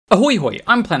Ahoy hoy,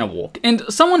 I'm Planet Walk, and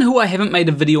someone who I haven't made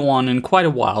a video on in quite a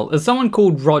while is someone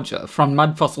called Roger from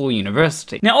Mudfossil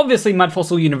University. Now obviously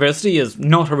Mudfossil University is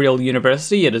not a real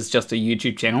university, it is just a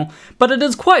YouTube channel, but it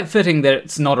is quite fitting that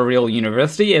it's not a real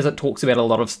university as it talks about a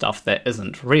lot of stuff that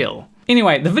isn't real.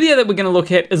 Anyway, the video that we're going to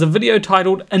look at is a video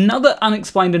titled Another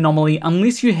Unexplained Anomaly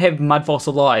Unless You Have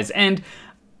Mudfossil Eyes, and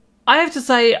I have to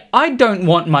say, I don't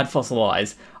want Mudfossil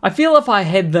eyes. I feel if I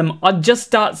had them, I'd just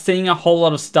start seeing a whole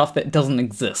lot of stuff that doesn't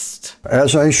exist.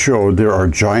 As I showed, there are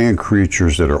giant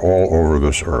creatures that are all over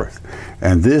this earth.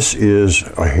 And this is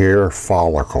a hair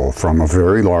follicle from a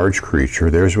very large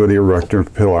creature. There's where the erector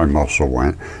pili muscle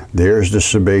went. There's the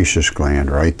sebaceous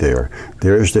gland right there.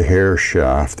 There's the hair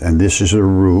shaft, and this is the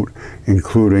root,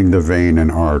 including the vein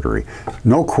and artery.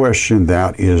 No question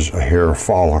that is a hair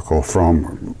follicle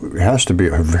from, it has to be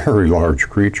a very large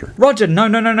creature. Roger,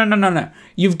 no.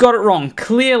 You've got it wrong.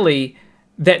 Clearly,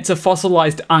 that's a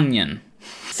fossilized onion.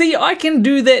 See, I can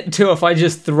do that too if I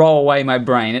just throw away my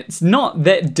brain. It's not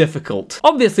that difficult.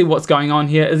 Obviously what's going on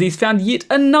here is he's found yet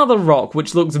another rock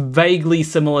which looks vaguely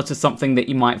similar to something that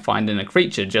you might find in a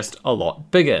creature, just a lot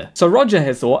bigger. So Roger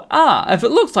has thought, if it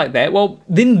looks like that, well,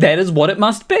 then that is what it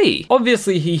must be.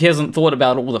 Obviously he hasn't thought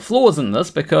about all the flaws in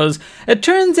this because it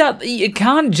turns out that you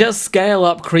can't just scale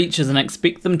up creatures and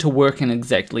expect them to work in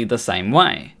exactly the same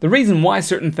way. The reason why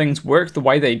certain things work the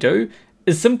way they do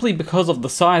is simply because of the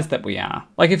size that we are.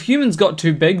 Like if humans got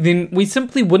too big, then we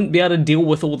simply wouldn't be able to deal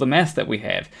with all the mass that we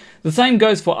have. The same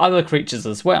goes for other creatures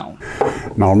as well.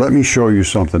 Now let me show you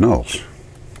something else.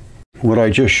 What I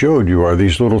just showed you are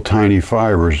these little tiny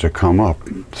fibers that come up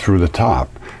through the top.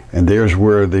 And there's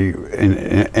where the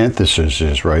anthesis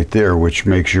is right there, which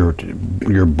makes your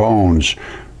bones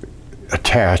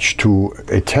attached to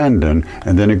a tendon,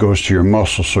 and then it goes to your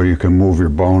muscle so you can move your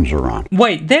bones around.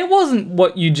 Wait, that wasn't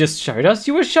what you just showed us.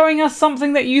 You were showing us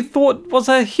something that you thought was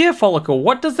a hair follicle.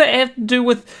 What does that have to do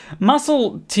with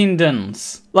muscle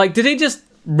tendons? Like, did he just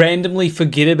randomly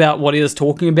forget about what he was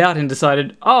talking about and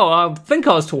decided, oh, I think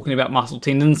I was talking about muscle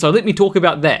tendons, so let me talk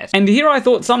about that. And here I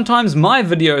thought sometimes my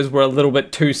videos were a little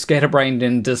bit too scatterbrained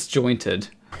and disjointed.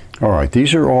 All right,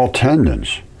 these are all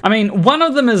tendons. I mean, one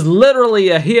of them is literally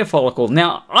a hair follicle.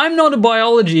 Now, I'm not a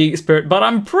biology expert, but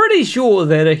I'm pretty sure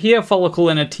that a hair follicle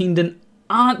and a tendon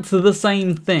aren't the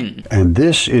same thing. And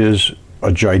this is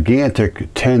a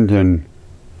gigantic tendon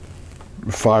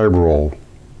fibril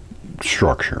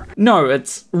structure. No,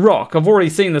 it's rock. I've already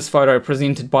seen this photo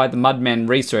presented by the Mudman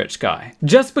research guy.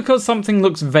 Just because something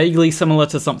looks vaguely similar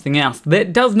to something else,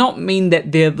 that does not mean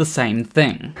that they're the same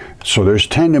thing. So there's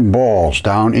tendon balls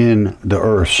down in the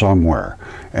earth somewhere,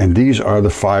 and these are the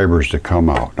fibers that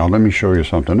come out. Now let me show you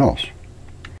something else.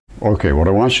 Okay, what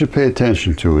I want you to pay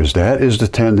attention to is that is the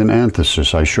tendon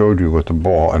anthesis I showed you with the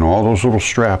ball and all those little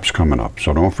straps coming up.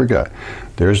 So don't forget,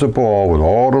 there's the ball with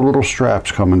all the little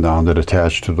straps coming down that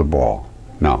attach to the ball.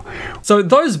 Now, so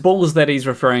those balls that he's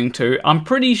referring to, I'm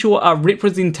pretty sure are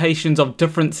representations of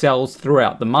different cells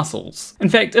throughout the muscles. In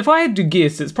fact, if I had to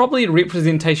guess, it's probably a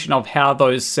representation of how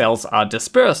those cells are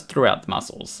dispersed throughout the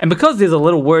muscles. And because there's a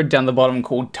little word down the bottom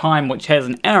called time which has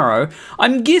an arrow,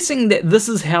 I'm guessing that this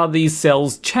is how these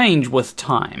cells change with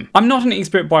time. I'm not an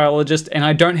expert biologist and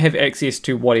I don't have access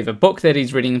to whatever book that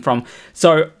he's reading from,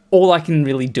 so all I can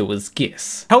really do is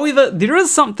guess. However, there is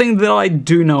something that I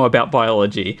do know about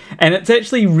biology, and it's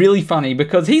actually really funny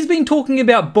because he's been talking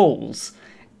about balls,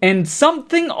 and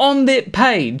something on that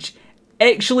page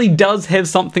actually does have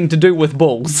something to do with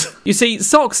balls. You see,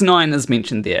 SOX9 is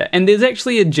mentioned there, and there's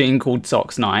actually a gene called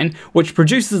SOX9 which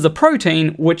produces a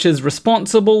protein which is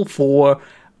responsible for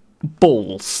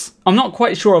balls. I'm not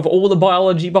quite sure of all the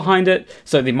biology behind it,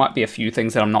 so there might be a few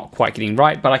things that I'm not quite getting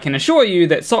right, but I can assure you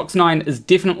that SOX9 is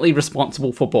definitely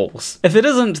responsible for balls. If it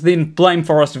isn't, then blame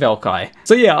Forrest Velkai.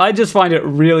 So yeah, I just find it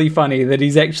really funny that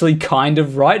he's actually kind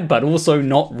of right, but also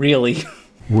not really.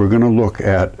 We're going to look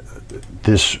at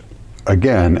this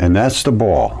again, and that's the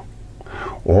ball.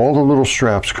 All the little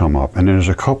straps come up, and there's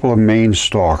a couple of main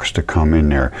stalks to come in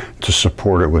there to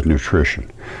support it with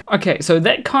nutrition. Okay, so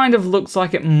that kind of looks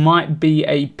like it might be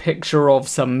a picture of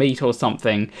some meat or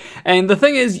something. And the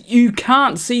thing is, you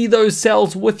can't see those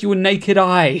cells with your naked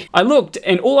eye. I looked,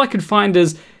 and all I could find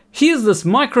is, here's this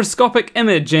microscopic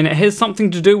image and it has something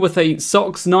to do with a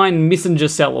SOX9 messenger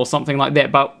cell or something like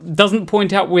that, but doesn't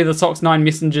point out where the SOX9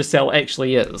 messenger cell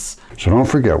actually is. So don't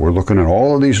forget, we're looking at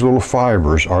all of these little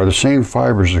fibers are the same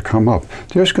fibers that come up.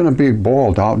 There's going to be a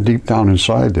ball deep down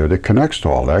inside there that connects to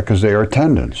all that because they are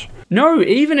tendons. No,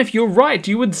 even if you're right,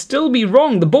 you would still be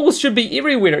wrong. The balls should be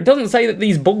everywhere. It doesn't say that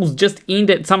these balls just end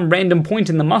at some random point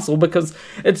in the muscle because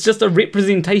it's just a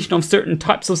representation of certain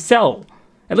types of cell.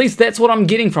 At least that's what I'm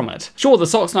getting from it. Sure, the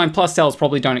SOX 9 Plus cells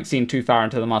probably don't extend too far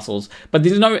into the muscles, but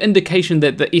there's no indication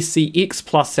that the SCX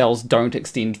Plus cells don't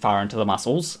extend far into the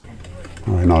muscles.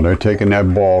 All right, now they're taking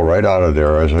that ball right out of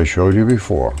there, as I showed you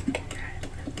before.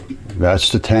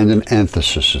 That's the tendon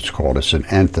enthesis, it's called. It's an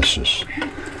enthesis.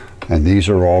 And these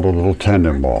are all the little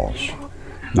tendon balls.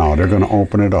 Now they're going to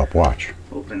open it up, watch.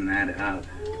 Open that up.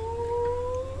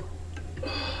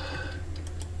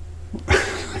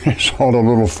 It's all the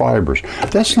little fibers.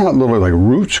 That's not little like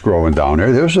roots growing down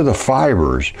there. Those are the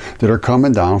fibers that are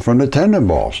coming down from the tendon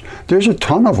balls. There's a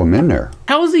ton of them in there.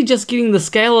 How is he just getting the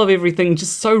scale of everything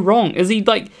just so wrong? Is he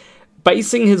like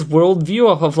basing his worldview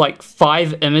off of like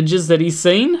 5 images that he's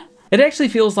seen? It actually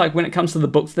feels like when it comes to the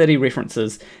books that he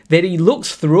references, that he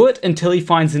looks through it until he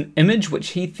finds an image which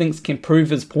he thinks can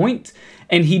prove his point,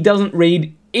 and he doesn't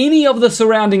read any of the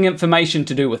surrounding information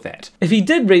to do with that. If he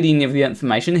did read any of the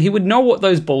information, he would know what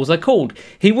those balls are called.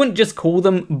 He wouldn't just call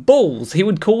them balls, he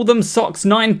would call them SOX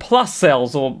 9 Plus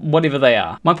cells or whatever they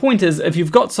are. My point is, if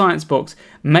you've got science books,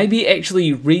 maybe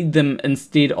actually read them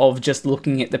instead of just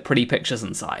looking at the pretty pictures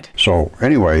inside. So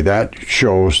anyway, that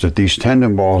shows that these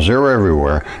tendon balls, they're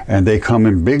everywhere, and they come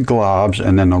in big globs,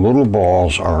 and then the little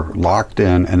balls are locked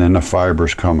in, and then the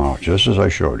fibers come out, just as I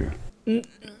showed you.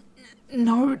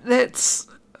 No, that's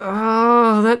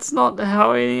not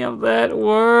how any of that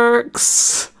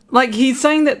works. Like, he's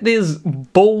saying that there's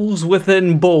balls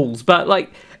within balls, but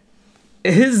like,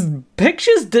 his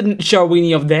pictures didn't show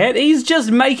any of that. He's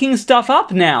just making stuff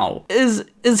up now. Is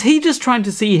he just trying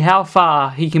to see how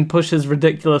far he can push his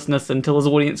ridiculousness until his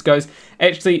audience goes,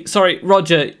 actually, sorry,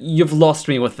 Roger, you've lost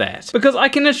me with that? Because I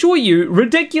can assure you,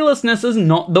 ridiculousness is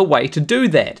not the way to do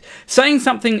that. Saying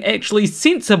something actually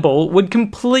sensible would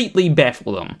completely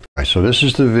baffle them. Right, so this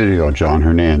is the video John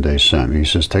Hernandez sent me. He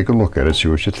says, take a look at it, see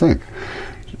what you think.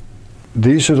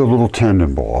 These are the little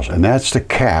tendon balls, and that's the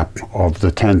cap of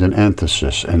the tendon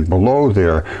enthesis. And below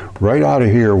there, right out of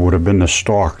here, would have been the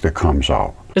stalk that comes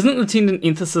out. Isn't the tendon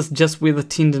enthesis just where the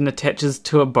tendon attaches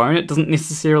to a bone? It doesn't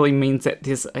necessarily mean that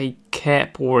there's a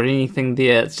cap or anything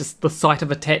there. It's just the site of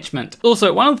attachment.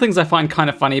 Also, one of the things I find kind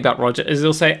of funny about Roger is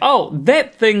he'll say, oh,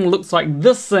 that thing looks like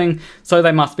this thing, so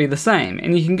they must be the same.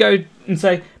 And you can go and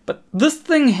say, but this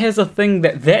thing has a thing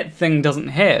that that thing doesn't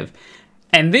have.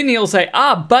 And then he'll say,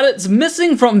 but it's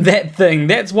missing from that thing.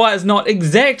 That's why it's not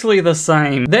exactly the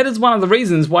same. That is one of the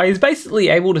reasons why he's basically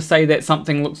able to say that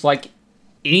something looks like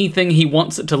anything he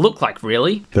wants it to look like,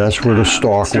 really. That's where the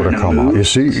stalk would have come out. You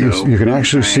see, you can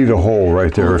actually see the hole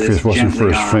right there if it wasn't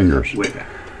for his fingers.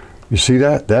 You see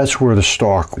that? That's where the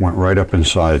stalk went right up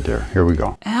inside there. Here we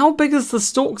go. How big is the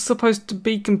stalk supposed to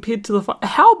be compared to the...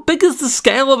 How big is the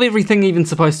scale of everything even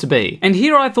supposed to be? And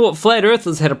here I thought flat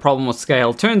earthers had a problem with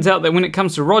scale. Turns out that when it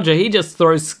comes to Roger, he just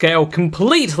throws scale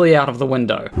completely out of the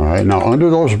window. All right, now under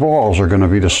those balls are going to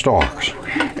be the stalks.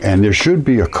 And there should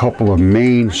be a couple of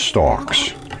main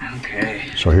stalks.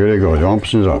 Okay. So here they go. It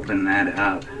opens up. Open that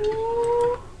up.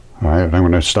 All right, I'm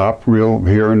going to stop real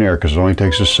here and there because it only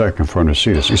takes a second for him to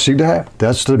see this. You see that?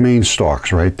 That's the main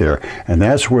stalks right there. And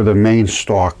that's where the main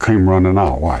stalk came running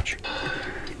out. Watch.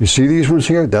 You see these ones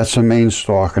here? That's the main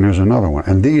stalk, and there's another one.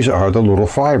 And these are the little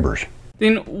fibers.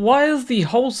 Then why is the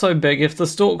hole so big if the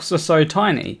stalks are so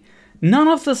tiny? None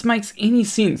of this makes any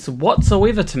sense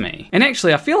whatsoever to me. And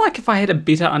actually, I feel like if I had a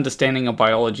better understanding of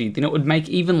biology, then it would make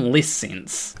even less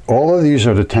sense. All of these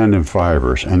are the tendon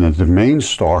fibers, and the main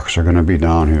stalks are going to be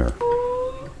down here.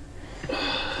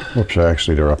 Whoops,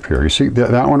 actually they're up here. You see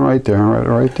that one right there,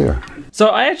 right there. So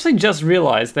I actually just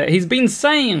realized that he's been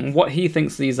saying what he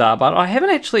thinks these are, but I haven't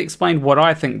actually explained what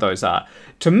I think those are.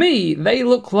 To me, they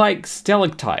look like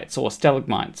stalactites or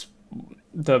stalagmites.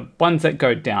 The ones that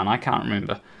go down, I can't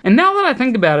remember. And now that I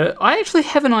think about it, I actually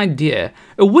have an idea.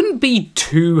 It wouldn't be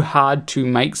too hard to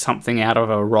make something out of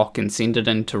a rock and send it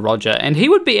into Roger, and he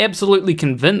would be absolutely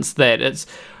convinced that it's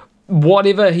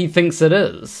whatever he thinks it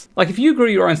is. Like, if you grew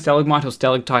your own stalagmite or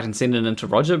stalactite and send it into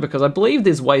Roger, because I believe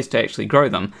there's ways to actually grow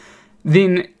them,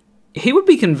 then he would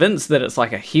be convinced that it's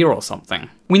like a hair or something,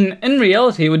 when in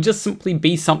reality it would just simply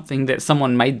be something that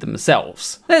someone made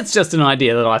themselves. That's just an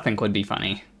idea that I think would be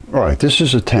funny. All right, this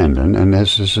is a tendon, and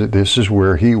this is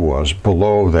where he was,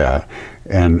 below that,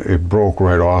 and it broke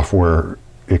right off where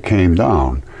it came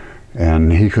down,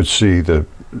 and he could see the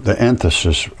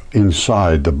enthesis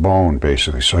inside the bone,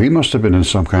 basically. So he must have been in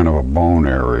some kind of a bone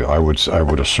area, I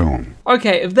would assume.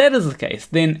 Okay, if that is the case,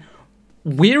 then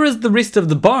where is the rest of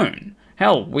the bone?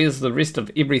 Hell, where's the rest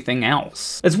of everything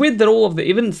else? It's weird that all of the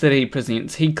evidence that he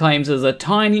presents, he claims is a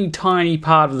tiny, tiny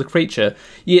part of the creature,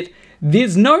 yet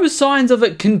there's no signs of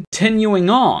it continuing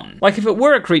on. Like if it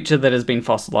were a creature that has been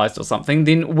fossilized or something,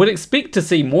 then we'd expect to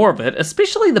see more of it,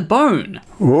 especially the bone.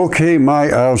 Okay,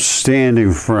 my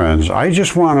outstanding friends, I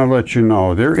just want to let you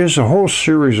know there is a whole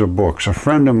series of books a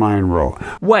friend of mine wrote.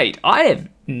 Wait, I have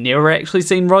never actually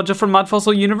seen Roger from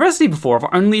Mudfossil University before. I've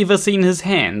only ever seen his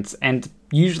hands, and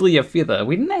usually a feather.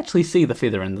 We didn't actually see the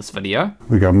feather in this video.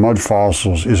 We got mud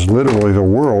fossils. Is literally the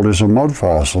world is a mud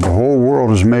fossil. The whole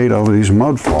world is made of these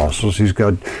mud fossils. He's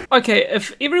got... Okay,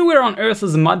 if everywhere on Earth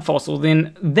is a mud fossil,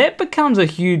 then that becomes a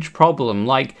huge problem.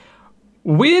 Like,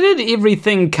 where did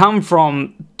everything come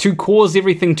from to cause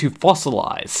everything to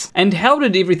fossilize? And how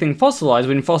did everything fossilize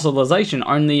when fossilization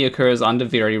only occurs under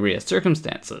very rare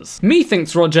circumstances? Me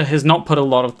thinks Roger has not put a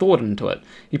lot of thought into it.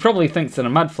 He probably thinks that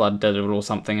a mud flood did it or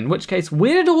something, in which case,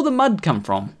 where did all the mud come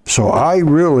from? So I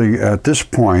really, at this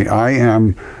point, I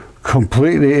am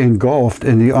completely engulfed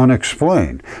in the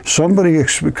unexplained. Somebody,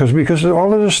 because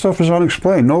all of this stuff is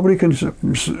unexplained. Nobody can,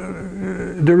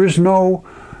 there is no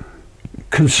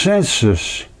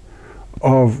consensus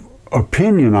of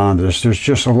opinion on this. There's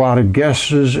just a lot of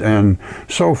guesses and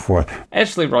so forth.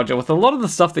 Actually, Roger, with a lot of the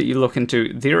stuff that you look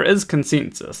into, there is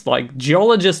consensus. Like,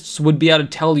 geologists would be able to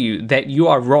tell you that you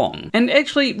are wrong. And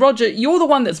actually, Roger, you're the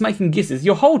one that's making guesses.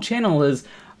 Your whole channel is,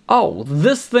 oh,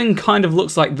 this thing kind of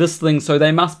looks like this thing, so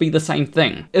they must be the same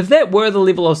thing. If that were the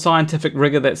level of scientific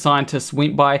rigor that scientists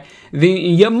went by, then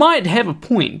you might have a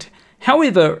point.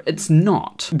 However, it's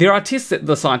not. There are tests that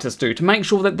the scientists do to make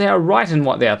sure that they are right in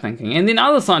what they are thinking, and then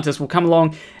other scientists will come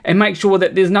along and make sure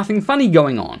that there's nothing funny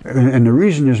going on. And the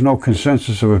reason there's no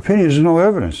consensus of opinion is no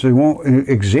evidence. They won't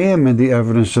examine the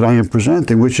evidence that I am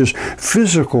presenting, which is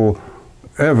physical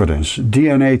evidence,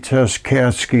 DNA tests,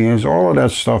 CAT scans, all of that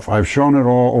stuff. I've shown it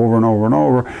all over and over and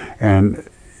over, and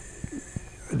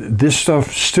this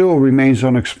stuff still remains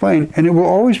unexplained, and it will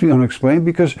always be unexplained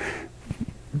because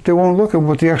they won't look at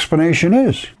what the explanation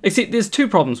is. Except there's two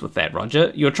problems with that,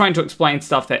 Roger. You're trying to explain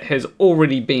stuff that has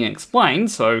already been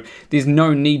explained, so there's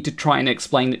no need to try and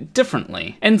explain it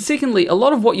differently. And secondly, a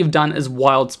lot of what you've done is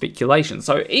wild speculation.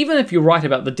 So even if you're right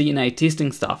about the DNA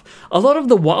testing stuff, a lot of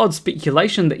the wild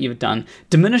speculation that you've done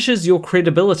diminishes your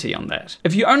credibility on that.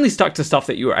 If you only stuck to stuff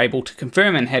that you were able to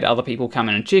confirm and had other people come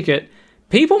in and check it,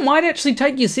 people might actually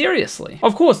take you seriously.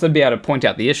 Of course, they'd be able to point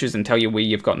out the issues and tell you where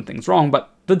you've gotten things wrong, but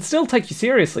they'd still take you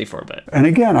seriously for a bit. And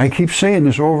again, I keep saying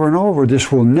this over and over, this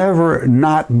will never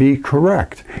not be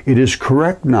correct. It is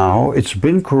correct now, it's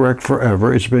been correct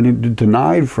forever, it's been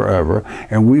denied forever,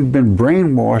 and we've been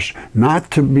brainwashed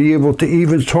not to be able to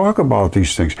even talk about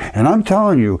these things. And I'm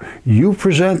telling you, you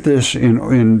present this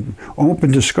in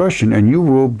open discussion and you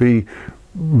will be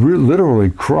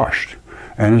literally crushed.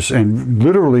 And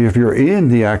literally, if you're in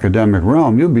the academic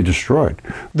realm, you'll be destroyed.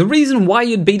 The reason why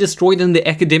you'd be destroyed in the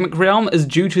academic realm is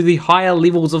due to the higher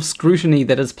levels of scrutiny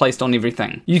that is placed on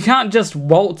everything. You can't just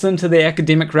waltz into the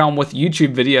academic realm with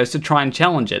YouTube videos to try and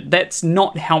challenge it. That's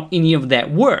not how any of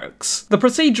that works. The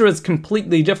procedure is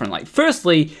completely different. Like,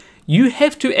 firstly, you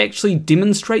have to actually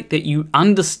demonstrate that you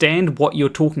understand what you're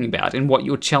talking about and what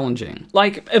you're challenging.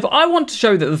 Like, if I want to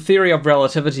show that the theory of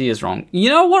relativity is wrong, you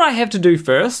know what I have to do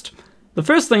first? The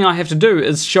first thing I have to do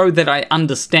is show that I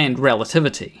understand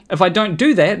relativity. If I don't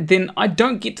do that, then I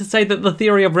don't get to say that the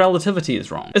theory of relativity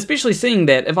is wrong. Especially seeing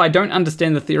that if I don't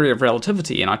understand the theory of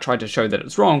relativity and I try to show that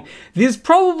it's wrong, there's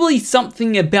probably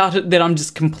something about it that I'm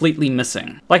just completely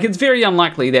missing. Like, it's very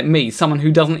unlikely that me, someone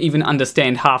who doesn't even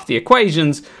understand half the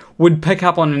equations, would pick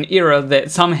up on an error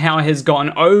that somehow has gone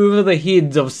over the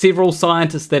heads of several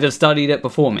scientists that have studied it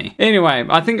before me. Anyway,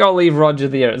 I think I'll leave Roger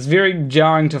there. It's very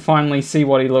jarring to finally see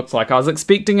what he looks like. I was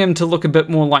expecting him to look a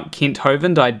bit more like Kent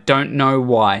Hovind, I don't know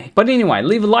why. But anyway,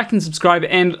 leave a like and subscribe,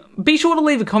 and be sure to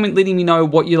leave a comment letting me know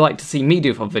what you'd like to see me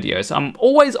do for videos. I'm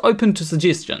always open to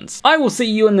suggestions. I will see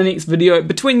you in the next video.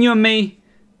 Between you and me,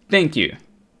 thank you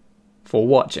for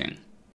watching.